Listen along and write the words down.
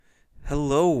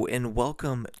Hello and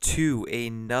welcome to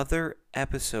another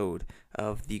episode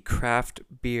of the Craft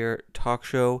Beer Talk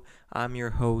Show. I'm your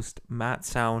host, Matt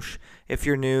Sausch. If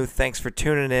you're new, thanks for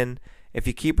tuning in. If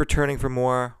you keep returning for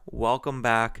more, welcome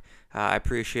back. I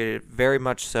appreciate it very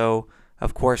much so.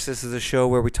 Of course, this is a show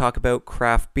where we talk about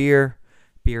craft beer,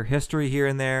 beer history here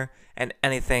and there, and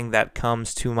anything that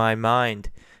comes to my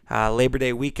mind. Labor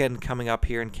Day weekend coming up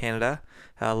here in Canada.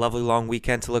 A lovely long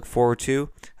weekend to look forward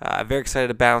to. Very excited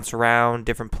to bounce around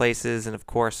different places and, of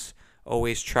course,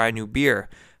 always try new beer.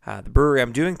 The brewery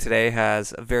I'm doing today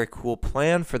has a very cool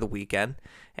plan for the weekend,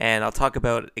 and I'll talk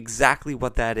about exactly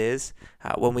what that is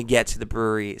when we get to the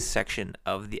brewery section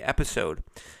of the episode.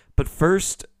 But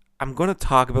first, I'm going to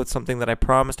talk about something that I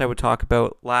promised I would talk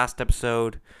about last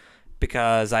episode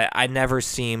because I never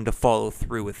seem to follow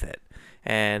through with it.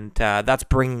 And that's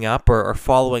bringing up or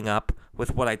following up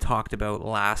with what I talked about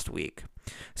last week.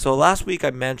 So last week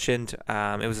I mentioned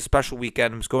it was a special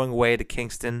weekend. I was going away to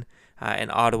Kingston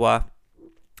and Ottawa.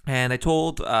 And I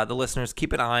told the listeners,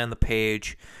 keep an eye on the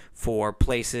page for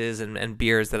places and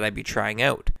beers that I'd be trying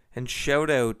out. And shout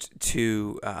out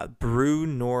to Brew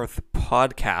North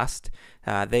Podcast.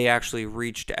 They actually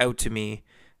reached out to me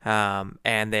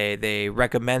and they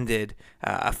recommended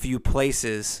a few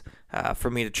places for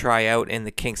me to try out in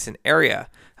the Kingston area.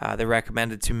 They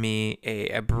recommended to me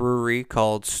a brewery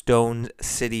called Stone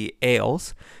City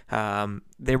Ales.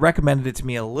 They recommended it to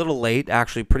me a little late,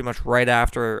 actually pretty much right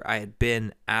after I had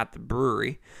been at the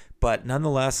brewery. But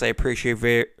nonetheless, I appreciate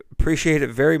it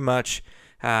very much.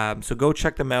 So go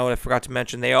check them out. I forgot to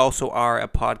mention they also are a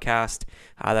podcast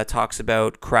that talks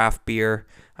about craft beer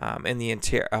in the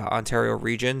Ontario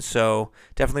region. So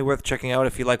definitely worth checking out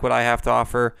if you like what I have to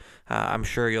offer. I'm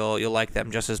sure you'll like them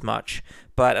just as much.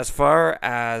 But as far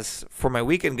as for my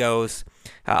weekend goes,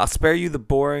 I'll spare you the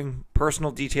boring personal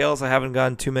details. I haven't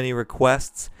gotten too many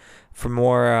requests for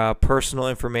more personal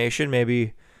information,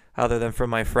 maybe other than from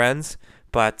my friends.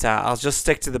 But I'll just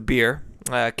stick to the beer.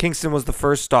 Kingston was the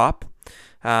first stop.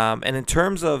 And in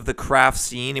terms of the craft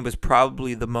scene, it was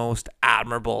probably the most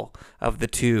admirable of the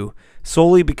two,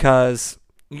 solely because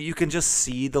you can just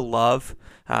see the love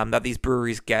that these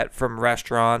breweries get from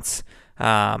restaurants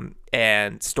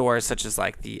and stores such as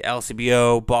like the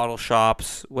LCBO, bottle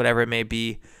shops, whatever it may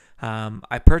be.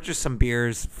 I purchased some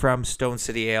beers from Stone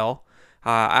City Ale.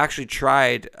 I actually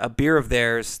tried a beer of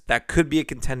theirs that could be a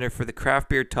contender for the Craft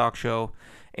Beer Talk Show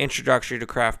Introductory to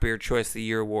Craft Beer Choice of the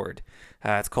Year Award.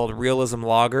 It's called Realism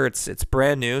Lager. It's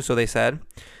brand new, so they said.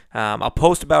 I'll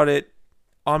post about it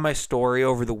on my story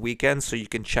over the weekend, so you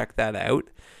can check that out.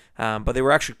 But they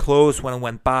were actually closed when I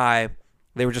went by.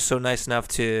 They were just so nice enough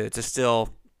to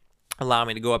still allow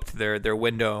me to go up to their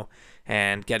window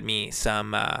and get me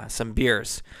some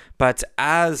beers. But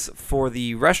as for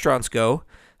the restaurants go,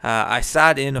 I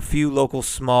sat in a few local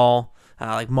small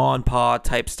like ma and pa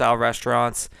type style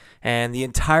restaurants, and the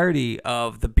entirety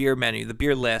of the beer menu, the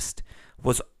beer list,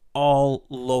 was all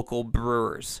local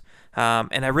brewers.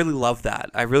 And I really loved that.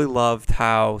 I really loved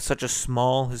how such a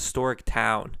small historic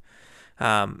town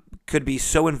could be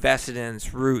so invested in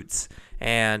its roots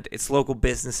and its local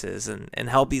businesses and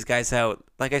help these guys out.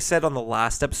 Like I said on the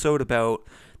last episode about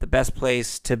the best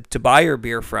place to buy your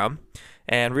beer from,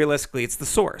 and realistically it's the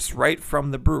source, right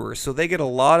from the brewers. So they get a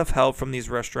lot of help from these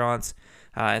restaurants.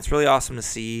 It's really awesome to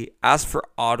see. As for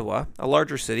Ottawa, a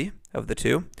larger city of the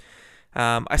two,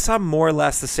 I saw more or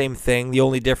less the same thing. The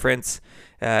only difference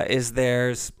is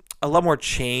there's a lot more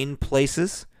chain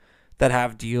places that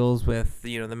have deals with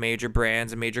the major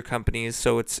brands and major companies.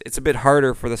 So it's a bit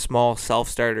harder for the small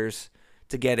self-starters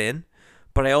to get in.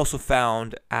 But I also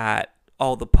found at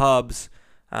all the pubs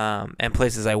and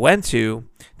places I went to,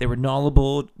 they were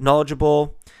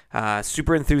knowledgeable,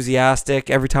 super enthusiastic.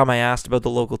 Every time I asked about the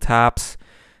local taps,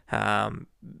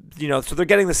 so they're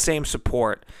getting the same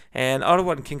support. And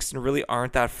Ottawa and Kingston really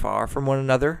aren't that far from one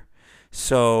another.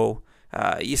 So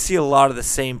you see a lot of the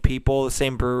same people, the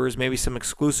same brewers, maybe some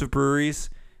exclusive breweries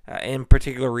in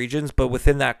particular regions. But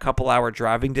within that couple-hour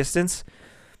driving distance,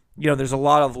 there's a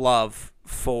lot of love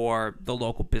for the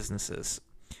local businesses.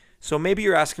 So maybe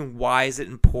you're asking, why is it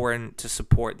important to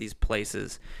support these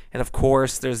places? And of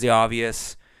course, there's the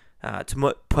obvious,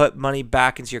 to put money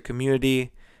back into your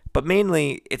community. But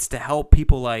mainly, it's to help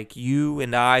people like you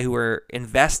and I who are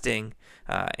investing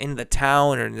in the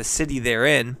town or in the city they're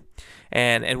in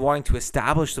and wanting to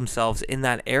establish themselves in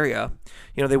that area.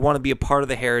 They want to be a part of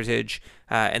the heritage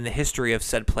and the history of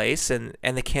said place, and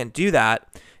they can't do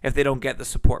that if they don't get the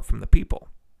support from the people.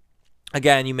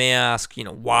 Again, you may ask,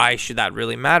 why should that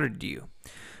really matter to you?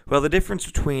 Well, the difference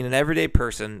between an everyday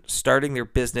person starting their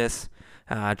business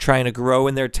trying to grow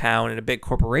in their town and a big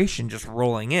corporation just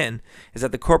rolling in, is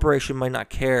that the corporation might not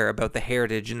care about the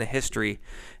heritage and the history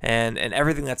and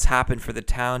everything that's happened for the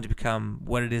town to become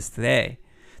what it is today.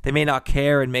 They may not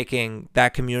care in making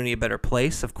that community a better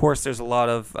place. Of course, there's a lot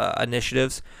of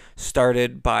initiatives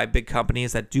started by big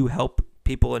companies that do help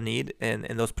people in need in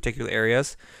those particular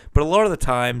areas. But a lot of the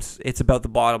times, it's about the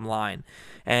bottom line.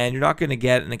 And you're not going to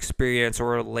get an experience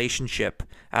or a relationship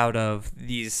out of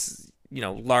these,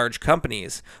 large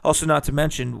companies. Also, not to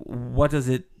mention, what does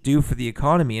it do for the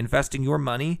economy? Investing your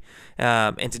money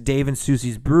into Dave and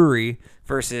Susie's brewery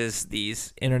versus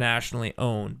these internationally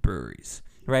owned breweries.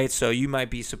 Right, so you might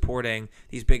be supporting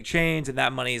these big chains, and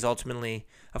that money is ultimately,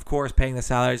 of course, paying the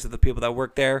salaries of the people that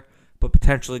work there, but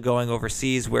potentially going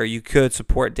overseas where you could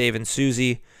support Dave and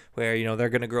Susie, where they're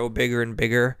going to grow bigger and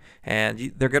bigger,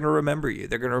 and they're going to remember you.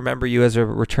 They're going to remember you as a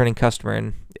returning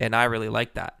customer, and I really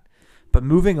like that. But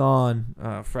moving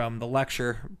on from the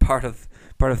lecture part of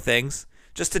things,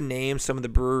 just to name some of the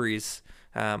breweries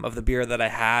of the beer that I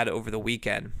had over the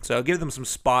weekend. So I'll give them some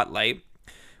spotlight.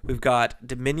 We've got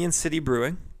Dominion City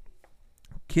Brewing,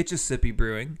 Kitchissippi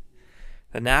Brewing,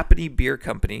 the Napanee Beer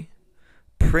Company,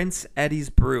 Prince Eddie's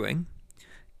Brewing,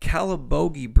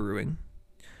 Calabogie Brewing,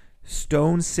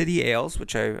 Stone City Ales,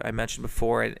 which I mentioned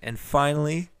before, and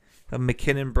finally, the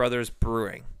McKinnon Brothers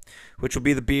Brewing, which will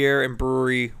be the beer and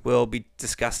brewery we'll be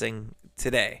discussing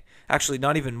today. Actually,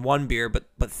 not even one beer, but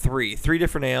three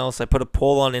different ales. I put a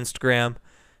poll on Instagram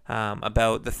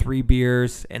about the 3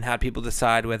 beers and had people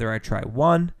decide whether I try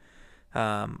one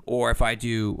or if I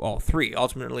do all 3.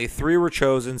 Ultimately, 3 were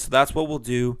chosen, so that's what we'll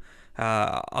do.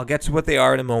 I'll get to what they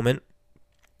are in a moment.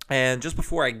 And just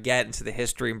before I get into the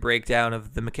history and breakdown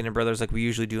of the McKinnon Brothers like we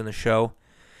usually do in the show,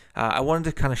 I wanted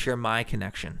to kind of share my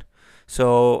connection.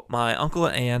 So my uncle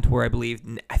and aunt were,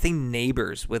 I think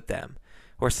neighbors with them,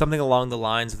 or something along the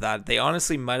lines of that. They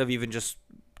honestly might have even just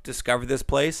discovered this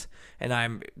place, and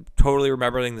I'm totally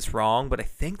remembering this wrong, but I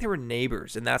think they were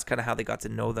neighbors, and that's kind of how they got to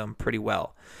know them pretty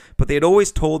well. But they had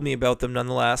always told me about them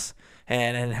nonetheless,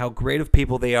 and how great of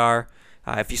people they are.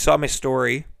 If you saw my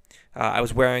story, I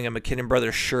was wearing a McKinnon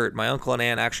Brothers shirt. My uncle and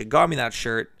aunt actually got me that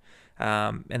shirt,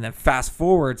 and then fast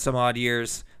forward some odd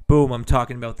years, boom, I'm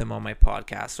talking about them on my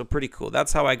podcast. So pretty cool.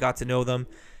 That's how I got to know them,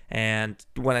 and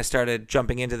when I started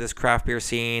jumping into this craft beer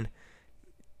scene,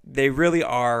 they really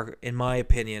are, in my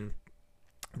opinion,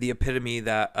 the epitome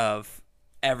of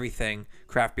everything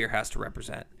craft beer has to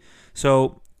represent.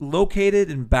 So,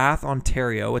 located in Bath,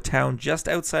 Ontario, a town just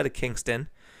outside of Kingston,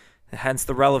 hence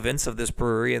the relevance of this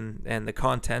brewery and the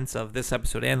contents of this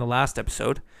episode and the last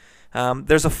episode,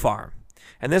 there's a farm.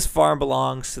 And this farm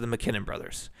belongs to the McKinnon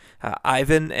brothers,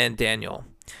 Ivan and Daniel.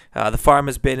 The farm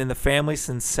has been in the family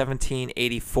since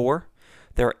 1784.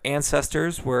 Their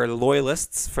ancestors were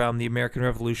loyalists from the American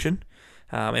Revolution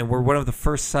and were one of the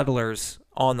first settlers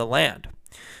on the land.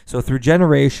 So through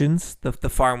generations, the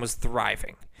farm was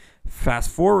thriving. Fast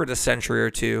forward a century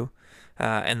or two,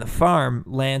 and the farm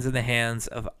lands in the hands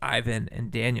of Ivan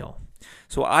and Daniel.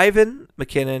 So Ivan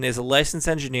McKinnon is a licensed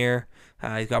engineer.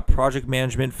 He's got project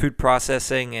management, food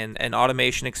processing, and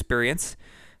automation experience.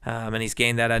 And he's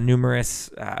gained that at numerous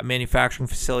manufacturing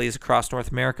facilities across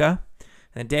North America.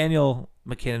 And Daniel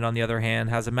McKinnon, on the other hand,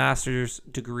 has a master's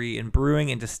degree in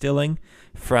brewing and distilling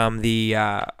from the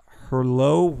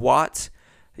Hurlo-Watt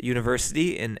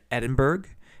University in Edinburgh,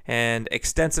 and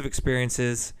extensive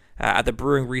experiences at the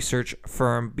brewing research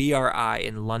firm BRI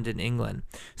in London, England.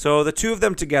 So the two of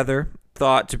them together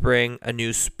thought to bring a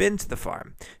new spin to the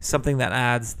farm, something that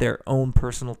adds their own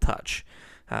personal touch.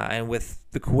 And with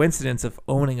the coincidence of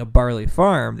owning a barley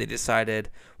farm, they decided,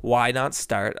 why not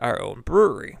start our own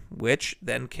brewery? Which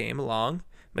then came along,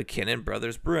 McKinnon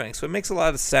Brothers Brewing. So it makes a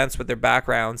lot of sense with their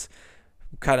backgrounds,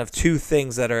 kind of two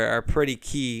things that are pretty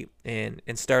key in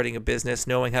starting a business,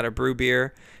 knowing how to brew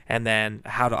beer and then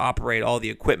how to operate all the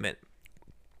equipment.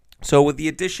 So with the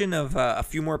addition of a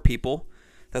few more people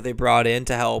that they brought in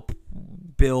to help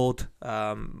build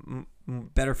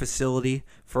better facility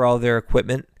for all their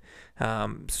equipment,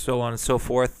 so on and so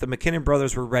forth, the McKinnon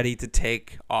brothers were ready to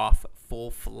take off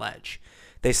full-fledged.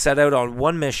 They set out on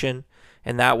one mission,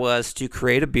 and that was to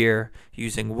create a beer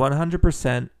using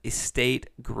 100%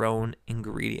 estate-grown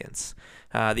ingredients.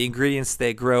 The ingredients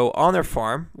they grow on their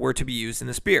farm were to be used in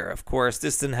this beer. Of course,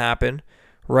 this didn't happen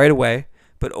right away,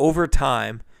 but over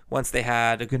time, once they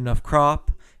had a good enough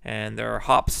crop and their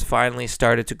hops finally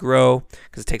started to grow,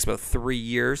 because it takes about 3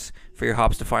 years for your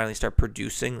hops to finally start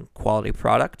producing quality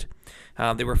product,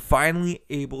 they were finally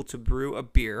able to brew a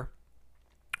beer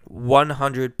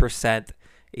 100%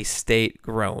 estate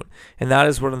grown. And that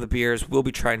is one of the beers we'll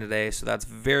be trying today, so that's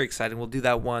very exciting. We'll do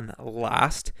that one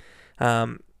last.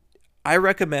 I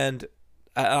recommend,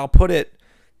 I'll put it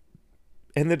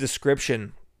in the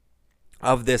description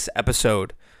of this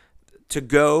episode, to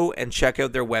go and check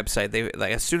out their website. They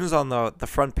like, as soon as on the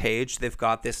front page, they've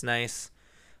got this nice,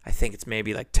 I think it's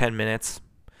maybe like 10 minutes,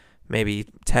 maybe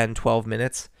 10, 12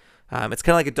 minutes. It's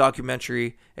kind of like a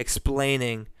documentary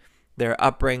explaining their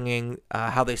upbringing,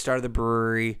 how they started the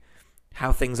brewery,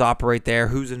 how things operate there,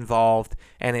 who's involved,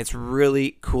 and it's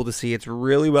really cool to see. It's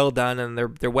really well done, and their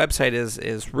website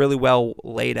is really well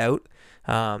laid out.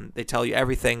 They tell you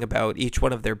everything about each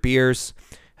one of their beers.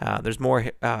 There's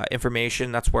more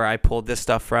information. That's where I pulled this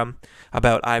stuff from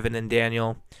about Ivan and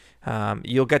Daniel.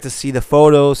 You'll get to see the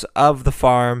photos of the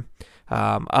farm,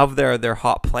 of their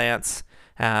hop plants,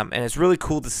 and it's really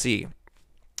cool to see.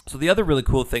 So the other really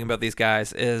cool thing about these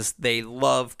guys is they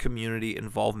love community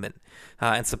involvement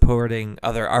and supporting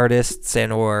other artists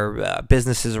and or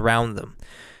businesses around them.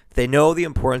 They know the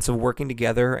importance of working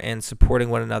together and supporting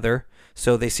one another,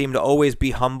 so they seem to always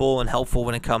be humble and helpful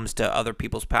when it comes to other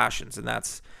people's passions, and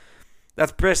that's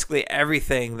basically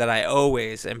everything that I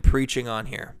always am preaching on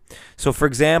here. So, for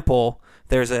example,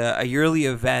 there's a yearly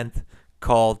event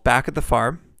called Back at the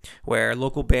Farm, where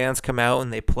local bands come out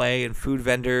and they play, and food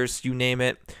vendors, you name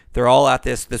it, they're all at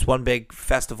this one big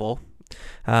festival.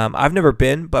 I've never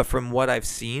been, but from what I've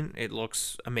seen, it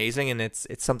looks amazing, and it's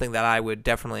something that I would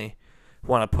definitely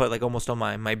want to put like almost on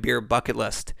my beer bucket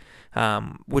list.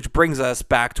 Which brings us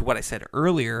back to what I said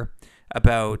earlier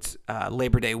about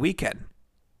Labor Day weekend.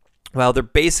 Well, they're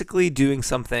basically doing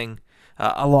something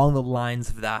along the lines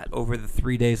of that over the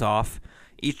 3 days off.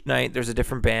 Each night there's a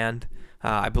different band.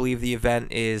 I believe the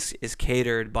event is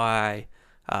catered by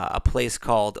a place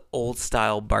called Old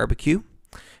Style Barbecue.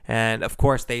 And, of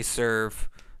course, they serve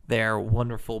their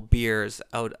wonderful beers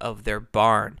out of their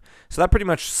barn. So that pretty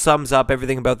much sums up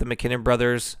everything about the McKinnon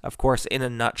Brothers, of course, in a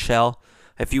nutshell.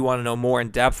 If you want to know more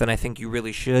in depth, then I think you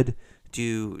really should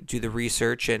do the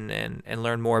research and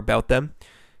learn more about them.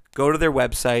 Go to their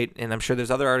website, and I'm sure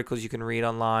there's other articles you can read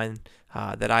online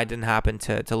that I didn't happen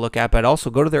to look at, but also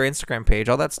go to their Instagram page.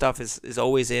 All that stuff is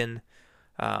always in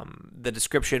the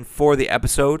description for the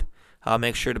episode. I'll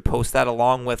make sure to post that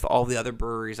along with all the other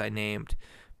breweries I named.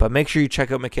 But make sure you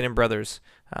check out McKinnon Brothers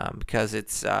because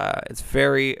it's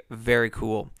very, very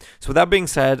cool. So with that being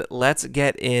said, let's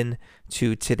get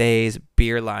into today's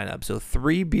beer lineup. So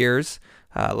 3 beers,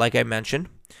 like I mentioned.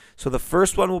 So the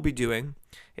first one we'll be doing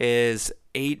is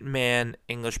 8-Man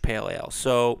English Pale Ale.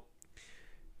 So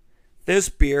this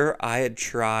beer I had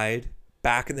tried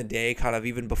back in the day, kind of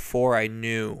even before I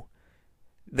knew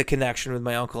the connection with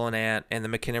my uncle and aunt and the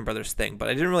McKinnon Brothers thing. But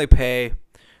I didn't really pay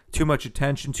too much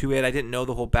attention to it. I didn't know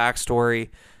the whole backstory.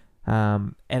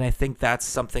 And I think that's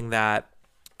something that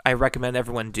I recommend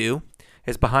everyone do,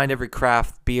 is behind every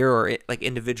craft beer or like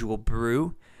individual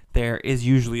brew, there is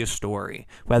usually a story,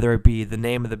 whether it be the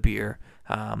name of the beer,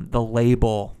 the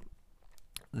label,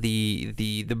 the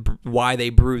why they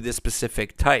brew this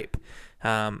specific type.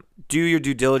 Do your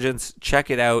due diligence, check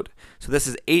it out. So this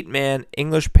is 8-Man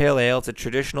English Pale Ale. It's a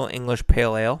traditional English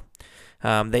Pale Ale.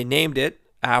 They named it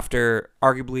after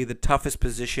arguably the toughest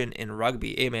position in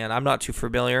rugby. Hey man, I'm not too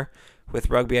familiar with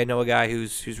rugby. I know a guy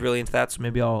who's really into that, so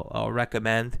maybe I'll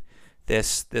recommend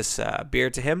this beer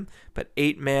to him. But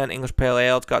 8-Man English Pale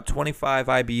Ale. It's got 25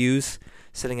 IBUs,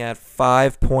 sitting at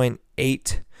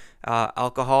 5.8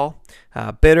 alcohol.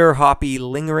 Bitter, hoppy,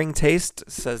 lingering taste,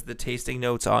 says the tasting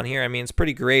notes on here. I mean, it's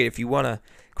pretty great. If you want to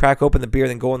crack open the beer,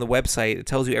 then go on the website. It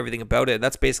tells you everything about it.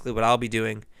 That's basically what I'll be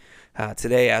doing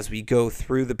today as we go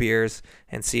through the beers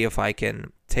and see if I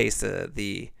can taste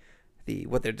the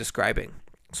what they're describing.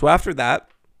 So after that,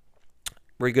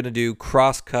 we're going to do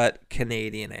Crosscut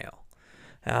Canadian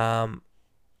Ale.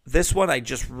 This one I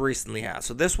just recently had.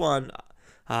 So this one,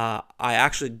 I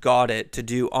actually got it to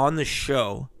do on the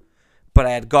show, but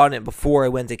I had gotten it before I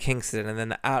went to Kingston, and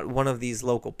then at one of these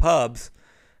local pubs,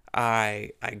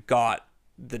 I got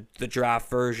the draft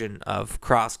version of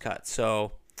Crosscut.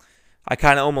 So I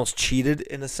kind of almost cheated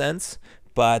in a sense,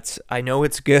 but I know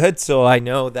it's good, so I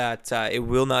know that it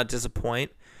will not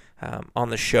disappoint on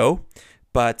the show.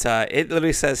 But it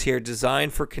literally says here,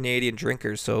 designed for Canadian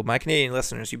drinkers. So my Canadian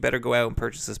listeners, you better go out and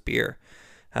purchase this beer.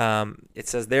 It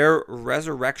says their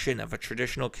resurrection of a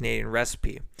traditional Canadian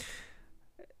recipe.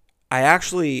 I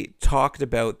actually talked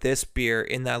about this beer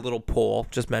in that little poll,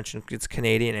 just mentioned it's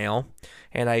Canadian ale,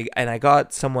 and I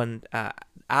got someone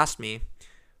asked me,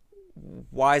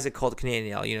 why is it called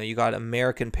Canadian ale? You know, you got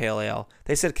American Pale Ale.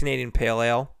 They said Canadian Pale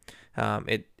Ale.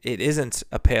 It isn't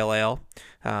a pale ale.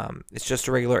 It's just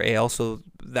a regular ale, so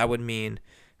that would mean,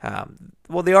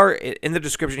 well, they are, in the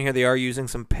description here, they are using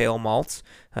some pale malts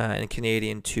and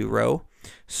Canadian 2-row.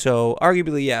 So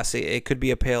arguably, yes, it could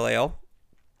be a pale ale,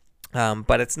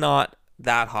 but it's not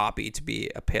that hoppy to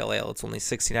be a pale ale. It's only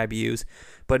 16 IBUs.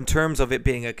 But in terms of it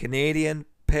being a Canadian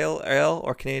pale ale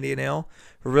or Canadian ale,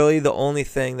 really the only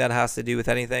thing that has to do with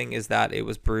anything is that it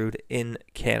was brewed in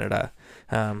Canada.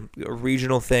 A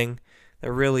regional thing.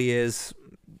 There really is,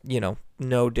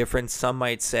 no difference. Some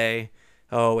might say,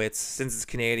 oh, since it's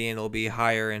Canadian, it'll be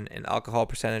higher in alcohol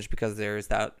percentage because there's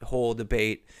that whole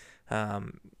debate,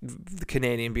 the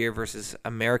Canadian beer versus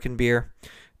American beer.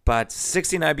 But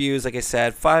 16 IBUs, like I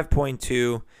said,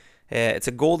 5.2. It's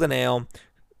a golden ale,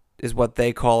 is what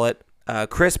they call it.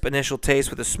 Crisp initial taste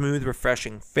with a smooth,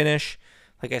 refreshing finish.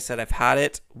 Like I said, I've had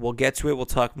it. We'll get to it. We'll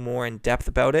talk more in depth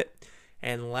about it.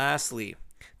 And lastly,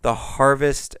 the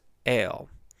Harvest Ale.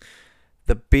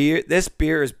 This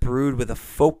beer is brewed with a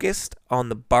focus on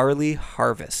the barley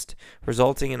harvest,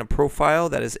 resulting in a profile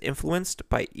that is influenced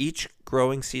by each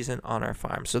growing season on our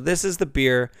farm. So this is the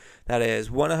beer that is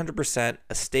 100%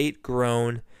 estate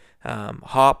grown,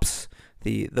 hops,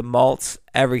 the malts,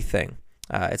 everything.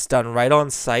 It's done right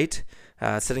on site,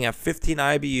 sitting at 15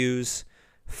 IBUs,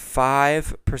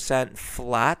 5%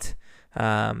 flat,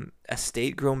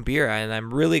 estate grown beer. And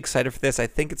I'm really excited for this. I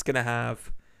think it's going to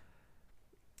have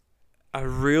a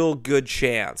real good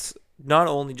chance, not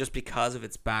only just because of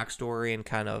its backstory and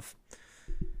kind of,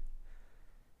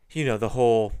 the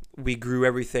whole we grew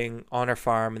everything on our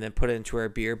farm and then put it into our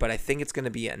beer, but I think it's going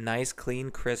to be a nice, clean,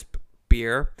 crisp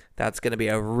beer that's going to be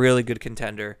a really good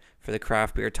contender for the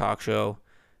Craft Beer Talk Show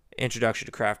Introduction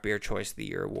to Craft Beer Choice of the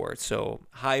Year Award. So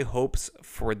high hopes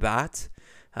for that.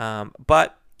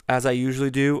 But as I usually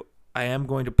do, I am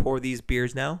going to pour these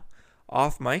beers now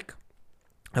off mic.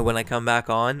 And when I come back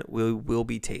on, we will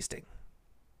be tasting.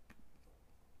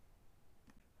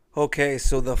 Okay,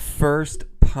 so the first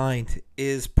pint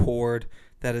is poured.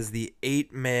 That is the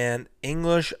 8-man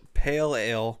English Pale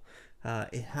Ale.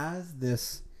 It has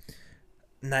this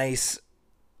nice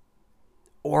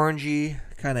orangey,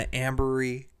 kind of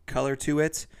ambery color to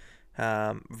it.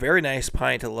 Very nice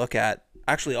pint to look at.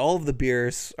 Actually, all of the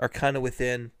beers are kind of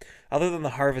within, other than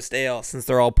the Harvest Ale, since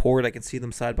they're all poured, I can see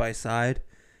them side by side.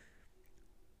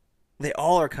 They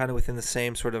all are kind of within the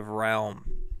same sort of realm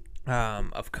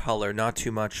of color, not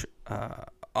too much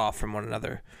off from one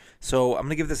another. So I'm going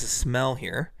to give this a smell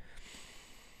here.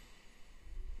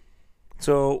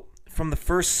 So from the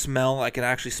first smell, I can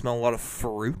actually smell a lot of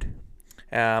fruit.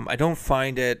 I don't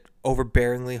find it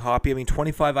overbearingly hoppy. I mean,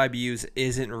 25 IBUs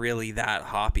isn't really that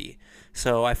hoppy.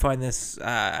 So I find this,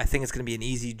 I think it's going to be an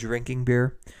easy drinking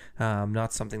beer.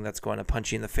 Not something that's going to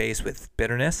punch you in the face with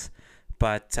bitterness.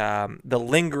 But the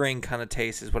lingering kind of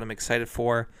taste is what I'm excited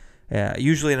for.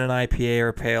 Usually in an IPA or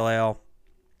a pale ale,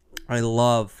 I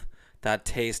love that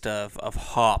taste of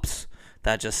hops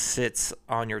that just sits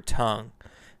on your tongue.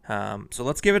 So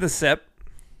let's give it a sip.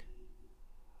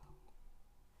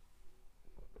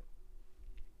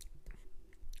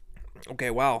 Okay,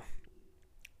 wow.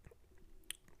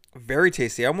 Very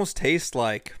tasty. I almost taste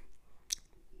like,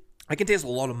 I can taste a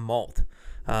lot of malt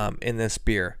in this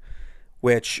beer.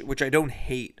 Which I don't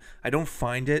hate. I don't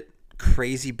find it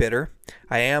crazy bitter.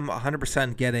 I am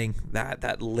 100% getting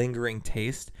that lingering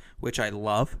taste, which I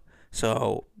love.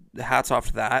 So hats off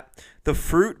to that. The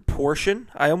fruit portion,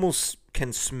 I almost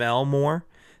can smell more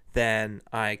than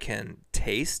I can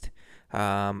taste.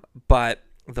 But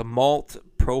the malt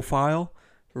profile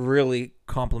really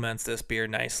complements this beer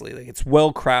nicely. Like, it's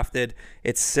well crafted.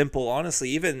 It's simple. Honestly,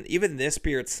 even this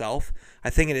beer itself,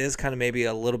 I think it is kind of maybe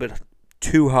a little bit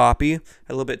too hoppy, a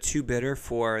little bit too bitter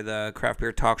for the Craft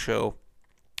Beer Talk Show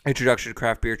Introduction to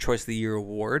Craft Beer Choice of the Year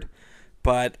Award.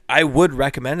 But I would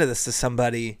recommend this to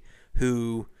somebody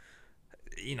who,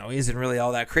 isn't really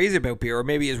all that crazy about beer, or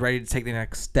maybe is ready to take the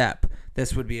next step.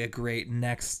 This would be a great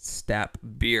next step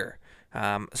beer.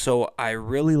 So I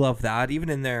really love that. Even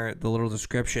in the little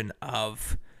description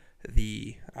of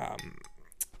the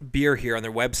beer here on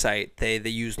their website, they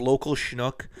use local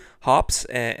Chinook hops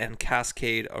and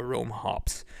Cascade Aroma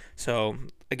hops. So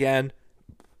again,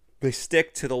 they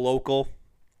stick to the local.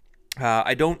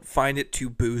 I don't find it too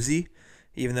boozy,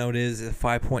 even though it is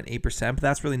 5.8%, but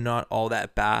that's really not all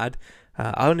that bad.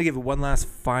 I'm going to give it one last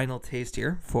final taste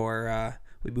here before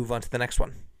we move on to the next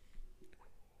one.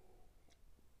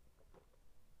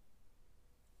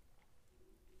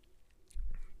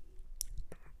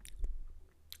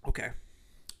 Okay.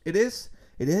 It is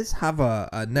have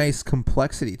a nice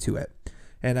complexity to it.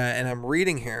 And I'm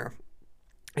reading here,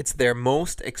 it's their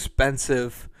most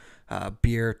expensive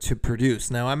beer to produce.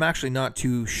 Now, I'm actually not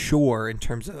too sure in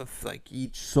terms of like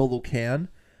each solo can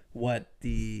what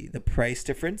the price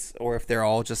difference, or if they're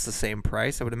all just the same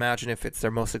price. I would imagine if it's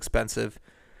their most expensive,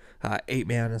 Eight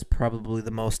Man is probably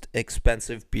the most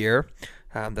expensive beer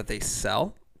that they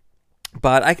sell.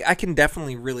 But I can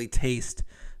definitely really taste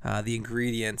the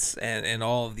ingredients and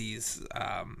all of these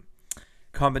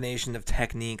combination of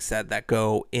techniques that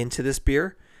go into this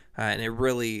beer. And it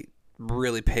really,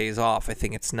 really pays off. I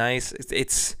think it's nice.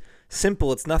 It's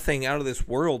simple. It's nothing out of this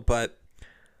world, but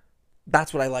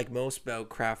that's what I like most about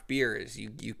craft beer is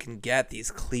you can get these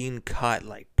clean cut,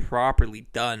 like properly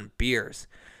done beers,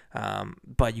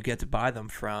 but you get to buy them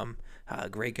from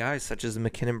great guys such as the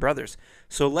McKinnon brothers.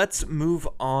 So let's move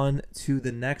on to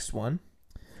the next one.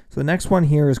 So the next one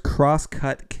here is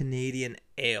Crosscut Canadian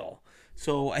Ale.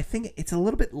 So I think it's a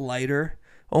little bit lighter,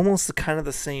 almost kind of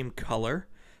the same color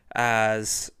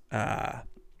as the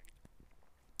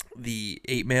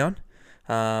 8-Man.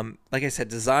 Like I said,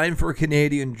 designed for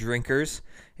Canadian drinkers.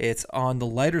 It's on the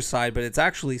lighter side, but it's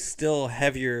actually still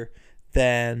heavier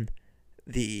than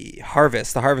the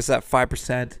Harvest. The Harvest is at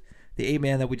 5%. The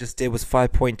 8-Man that we just did was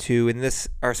 5.2, and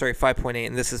 5.8,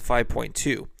 and this is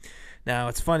 5.2. Now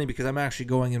it's funny because I'm actually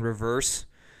going in reverse.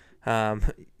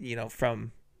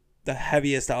 From the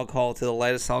heaviest alcohol to the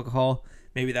lightest alcohol.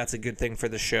 Maybe that's a good thing for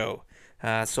the show.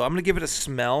 So I'm gonna give it a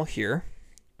smell here.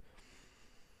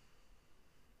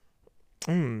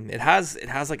 It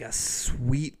has like a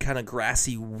sweet kind of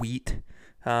grassy wheat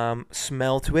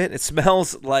smell to it. It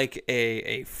smells like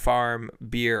a farm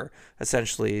beer,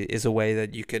 essentially, is a way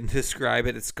that you can describe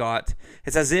it.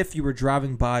 It's as if you were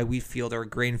driving by wheat field or a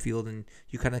grain field and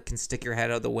you kind of can stick your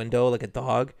head out the window like a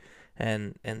dog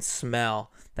and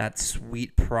smell that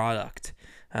sweet product.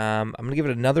 I'm going to give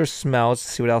it another smell just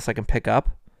to see what else I can pick up.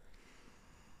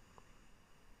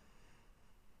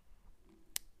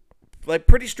 Like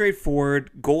pretty straightforward,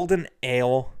 golden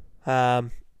ale.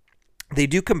 They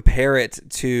do compare it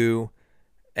to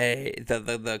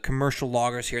the commercial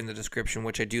lagers here in the description,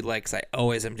 which I do like because I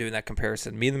always am doing that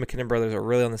comparison. Me and the McKinnon brothers are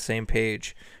really on the same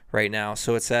page right now.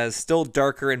 So it says still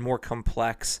darker and more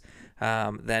complex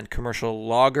than commercial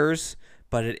lagers,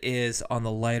 but it is on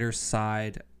the lighter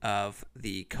side of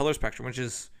the color spectrum, which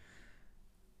is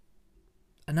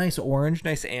a nice orange,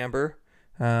 nice amber.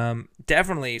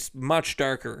 Definitely much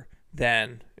darker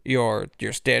than your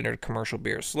standard commercial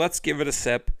beer. So let's give it a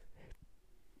sip.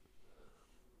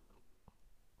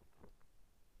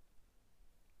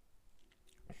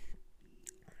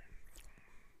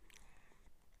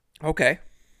 Okay.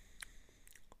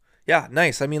 Yeah,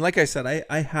 nice. I mean, like I said,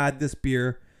 I had this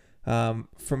beer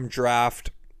from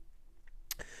Draft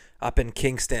up in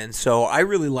Kingston, so I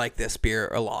really like this beer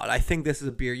a lot. I think this is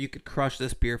a beer, you could crush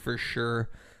this beer for sure.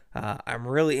 I'm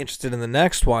really interested in the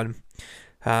next one.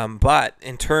 But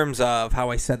in terms of how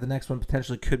I said the next one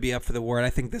potentially could be up for the award, I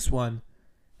think this one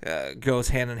goes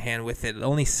hand in hand with it.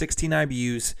 Only 16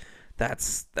 IBUs.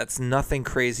 That's nothing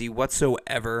crazy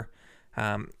whatsoever.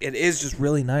 It is just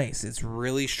really nice. It's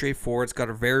really straightforward. It's got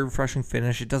a very refreshing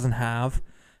finish. It doesn't have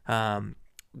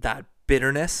that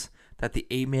bitterness that the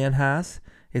 8-Man has.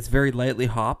 It's very lightly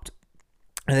hopped,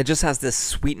 and it just has this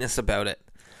sweetness about it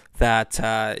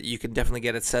that you can definitely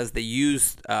get. It says they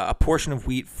used a portion of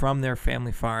wheat from their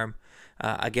family farm.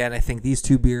 Again, I think these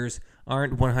two beers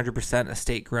aren't 100%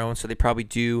 estate grown, so they probably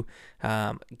do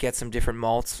get some different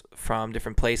malts from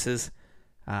different places.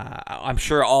 I'm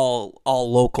sure all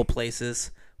local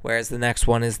places, whereas the next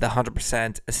one is the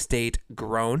 100% estate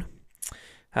grown.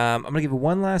 I'm going to give it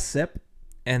one last sip,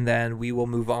 and then we will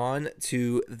move on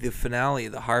to the finale,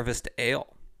 the Harvest Ale.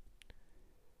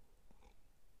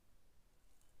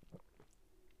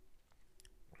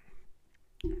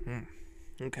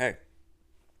 Okay.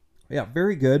 Yeah,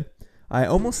 very good. I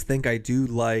almost think I do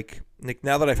like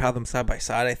now that I've had them side by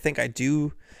side, I think I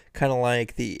do kind of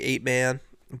like the 8-Man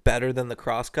better than the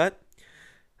Crosscut.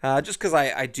 Just because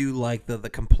I do like the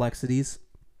complexities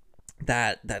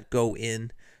that go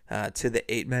in to the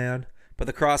 8-Man. But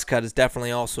the Crosscut is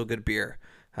definitely also a good beer.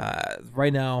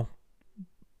 Right now,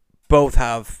 both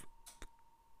have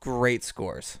great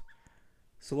scores.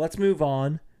 So let's move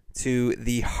on to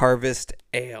the Harvest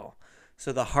Ale.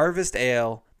 So the Harvest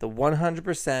Ale, the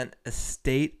 100%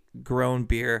 estate grown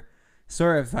beer.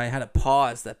 Sorry if I had a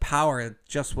pause. The power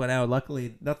just went out.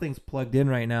 Luckily, nothing's plugged in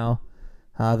right now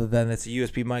other than it's a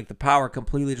USB mic. The power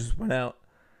completely just went out.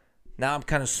 Now I'm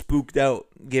kind of spooked out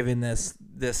giving this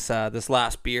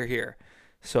last beer here.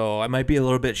 So I might be a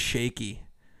little bit shaky.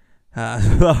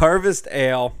 The Harvest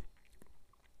Ale,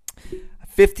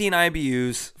 15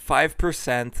 IBUs,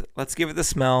 5%. Let's give it the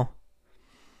smell.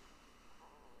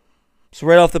 So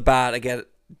right off the bat, I get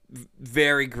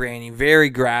very grainy, very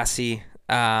grassy.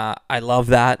 I love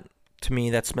that. To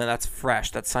me, that's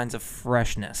fresh. That's signs of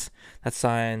freshness. That's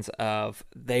signs of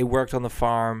they worked on the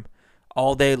farm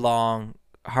all day long,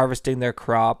 harvesting their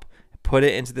crop, put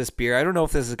it into this beer. I don't know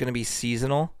if this is going to be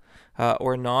seasonal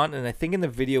or not. And I think in the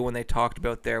video when they talked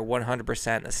about their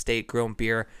 100% estate grown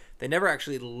beer, they never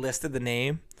actually listed the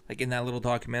name, like in that little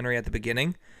documentary at the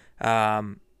beginning,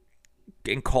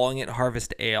 in calling it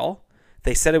Harvest Ale.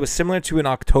 They said it was similar to an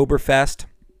Oktoberfest.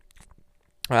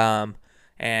 And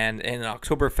in an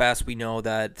Oktoberfest, we know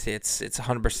that it's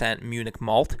 100% Munich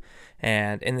malt.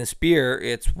 And in this beer,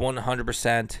 it's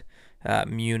 100%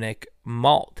 Munich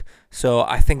malt. So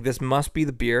I think this must be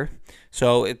the beer.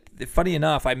 So funny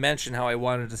enough, I mentioned how I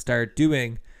wanted to start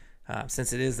doing,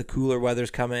 since it is the cooler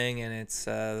weather's coming and it's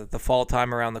the fall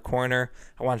time around the corner,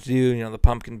 I wanted to do, the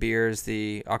pumpkin beers,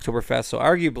 the Oktoberfest. So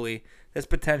arguably, this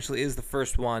potentially is the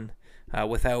first one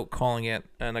without calling it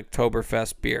an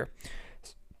Oktoberfest beer.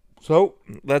 So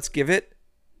let's give it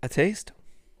a taste.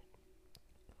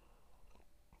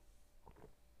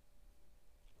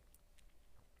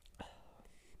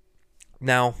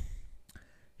 Now,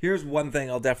 here's one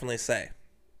thing I'll definitely say.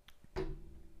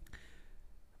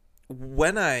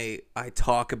 When I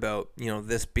talk about,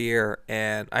 this beer,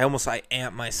 and I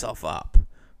amp myself up,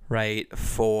 right,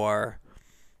 for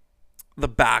the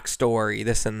backstory,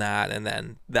 this and that, and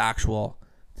then the actual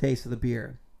taste of the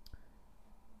beer.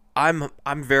 I'm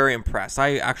very impressed.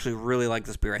 I actually really like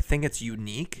this beer. I think it's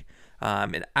unique.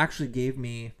 It actually gave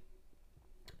me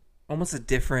almost a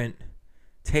different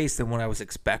taste than what I was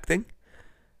expecting.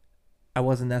 I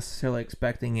wasn't necessarily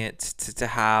expecting it to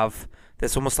have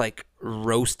this almost like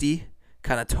roasty,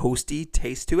 kind of toasty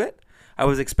taste to it. I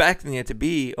was expecting it to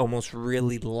be almost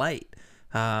really light.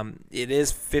 It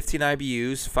is 15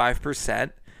 IBUs,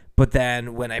 5%, but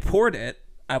then when I poured it,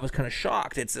 I was kind of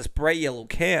shocked. It's this bright yellow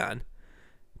can,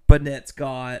 but it's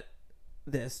got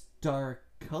this dark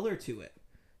color to it.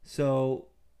 So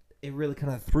it really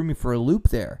kind of threw me for a loop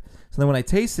there. So then when I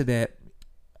tasted it,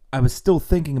 I was still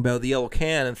thinking about the yellow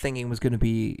can and thinking it was going to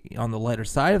be on the lighter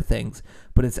side of things,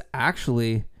 but it's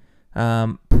actually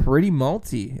pretty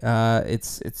malty.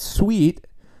 It's sweet,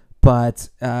 but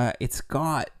it's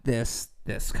got this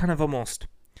kind of almost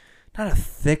not a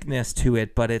thickness to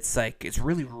it, but it's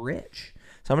really rich.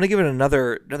 So I'm gonna give it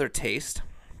another taste.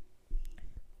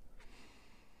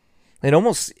 It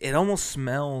almost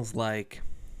smells like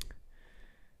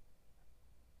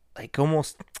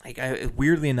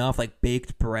weirdly enough, like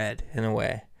baked bread in a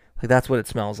way. Like that's what it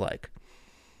smells like.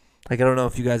 Like I don't know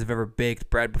if you guys have ever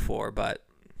baked bread before, but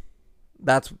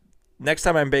that's next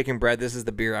time I'm baking bread, this is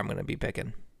the beer I'm going to be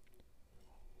picking.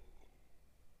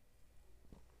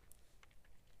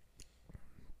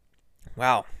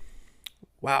 Wow.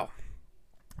 So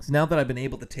now that I've been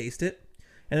able to taste it,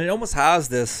 and it almost has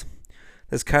this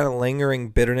kind of lingering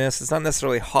bitterness. It's not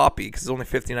necessarily hoppy because it's only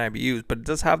 15 IBUs, but it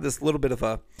does have this little bit of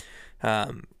a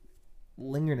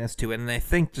lingerness to it. And I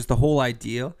think just the whole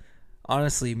idea,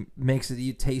 honestly, makes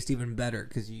it taste even better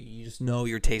because you just know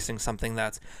you're tasting something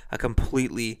that's a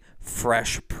completely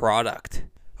fresh product.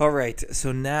 All right,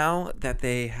 so now that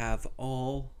they have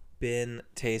all been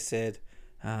tasted,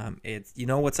 it's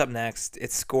what's up next.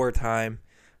 It's score time.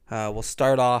 We'll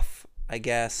start off, I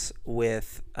guess,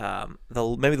 with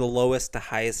maybe the lowest to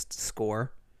highest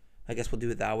score. I guess we'll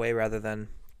do it that way rather than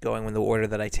going in the order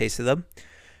that I tasted them.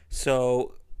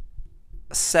 So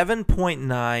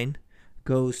 7.9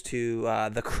 goes to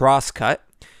the Crosscut,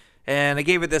 and I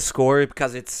gave it this score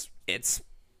because it's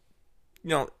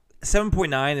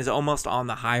 7.9 is almost on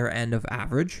the higher end of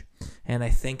average, and I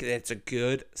think it's a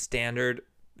good standard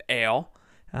ale.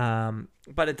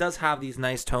 But it does have these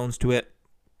nice tones to it,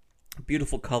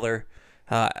 beautiful color.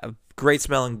 A great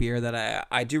smelling beer that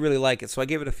I do really like it. So I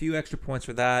gave it a few extra points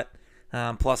for that.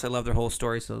 Plus I love their whole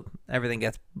story, so everything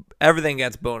gets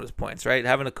bonus points, right?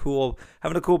 Having a cool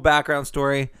background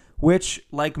story, which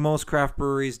like most craft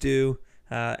breweries do,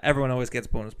 everyone always gets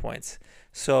bonus points.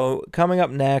 So coming up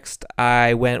next,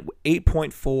 I went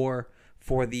 8.4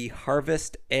 for the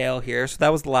Harvest Ale here. So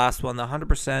that was the last one, the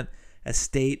 100%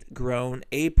 estate grown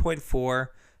 8.4.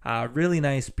 Really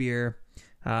nice beer.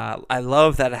 I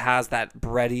love that it has that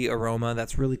bready aroma.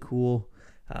 That's really cool.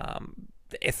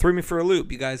 It threw me for a loop.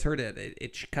 You guys heard it.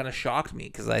 It kind of shocked me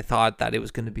because I thought that it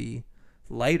was going to be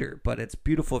lighter, but it's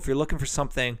beautiful. If you're looking for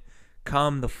something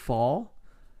come the fall,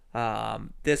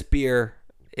 this beer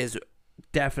is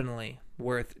definitely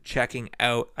worth checking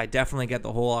out. I definitely get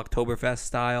the whole Oktoberfest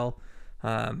style.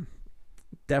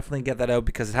 Definitely get that out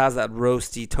because it has that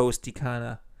roasty, toasty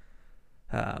kind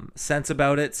of sense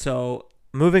about it. So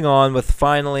moving on with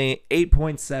finally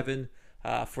 8.7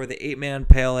 for the 8-man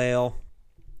pale ale.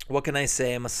 What can I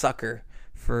say? I'm a sucker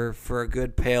for a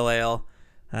good pale ale.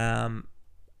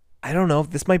 I don't know if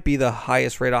this might be the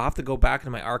highest rate. I'll have to go back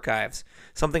into my archives.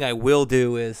 Something I will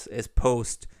do is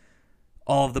post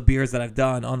all of the beers that I've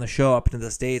done on the show up to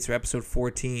this date. So episode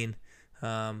 14,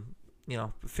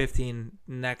 15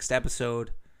 next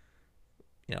episode.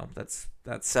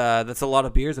 That's a lot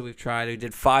of beers that we've tried. We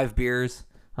did 5 beers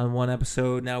on one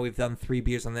episode. Now we've done 3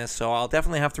 beers on this. So I'll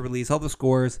definitely have to release all the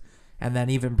scores and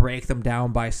then even break them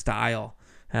down by style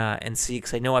and see.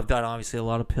 Because I know I've done obviously a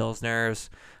lot of Pilsners,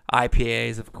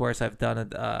 IPAs, of course, I've done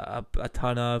a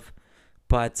ton of.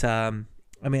 But, I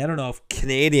don't know if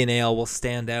Canadian Ale will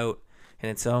stand out in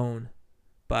its own.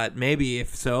 But maybe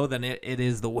if so, then it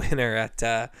is the winner at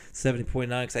 70.9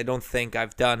 because I don't think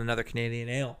I've done another Canadian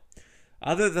Ale.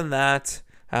 Other than that,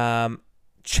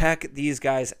 check these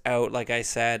guys out. Like I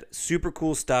said, super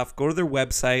cool stuff. Go to their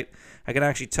website. I can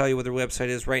actually tell you what their website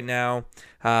is right now.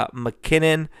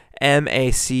 MacKinnon,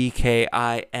 MacKinnon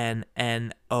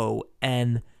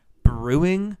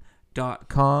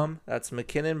brewing.com. That's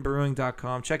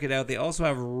MacKinnonbrewing.com. Check it out. They also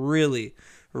have really,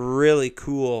 really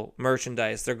cool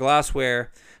merchandise. Their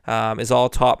glassware is all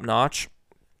top notch.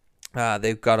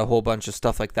 They've got a whole bunch of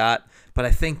stuff like that. But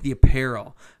I think the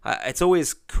apparel, it's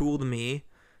always cool to me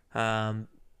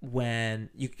when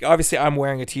you, obviously I'm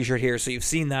wearing a t-shirt here, so you've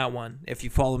seen that one if you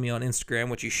follow me on Instagram,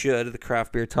 which you should, the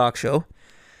Craft Beer Talk Show.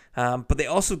 But they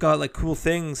also got like cool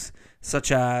things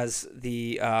such as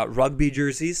the rugby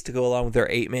jerseys to go along with their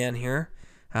 8-man here.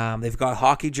 They've got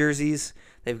hockey jerseys.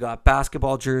 They've got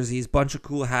basketball jerseys, bunch of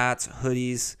cool hats,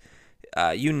 hoodies,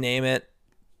 you name it,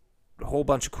 a whole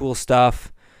bunch of cool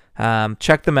stuff.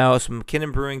 Check them out. So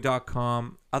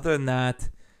MacKinnonbrewing.com. Other than that,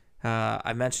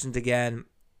 I mentioned again,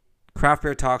 Craft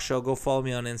Beer Talk Show. Go follow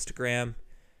me on Instagram.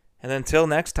 And until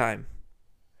next time,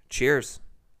 cheers.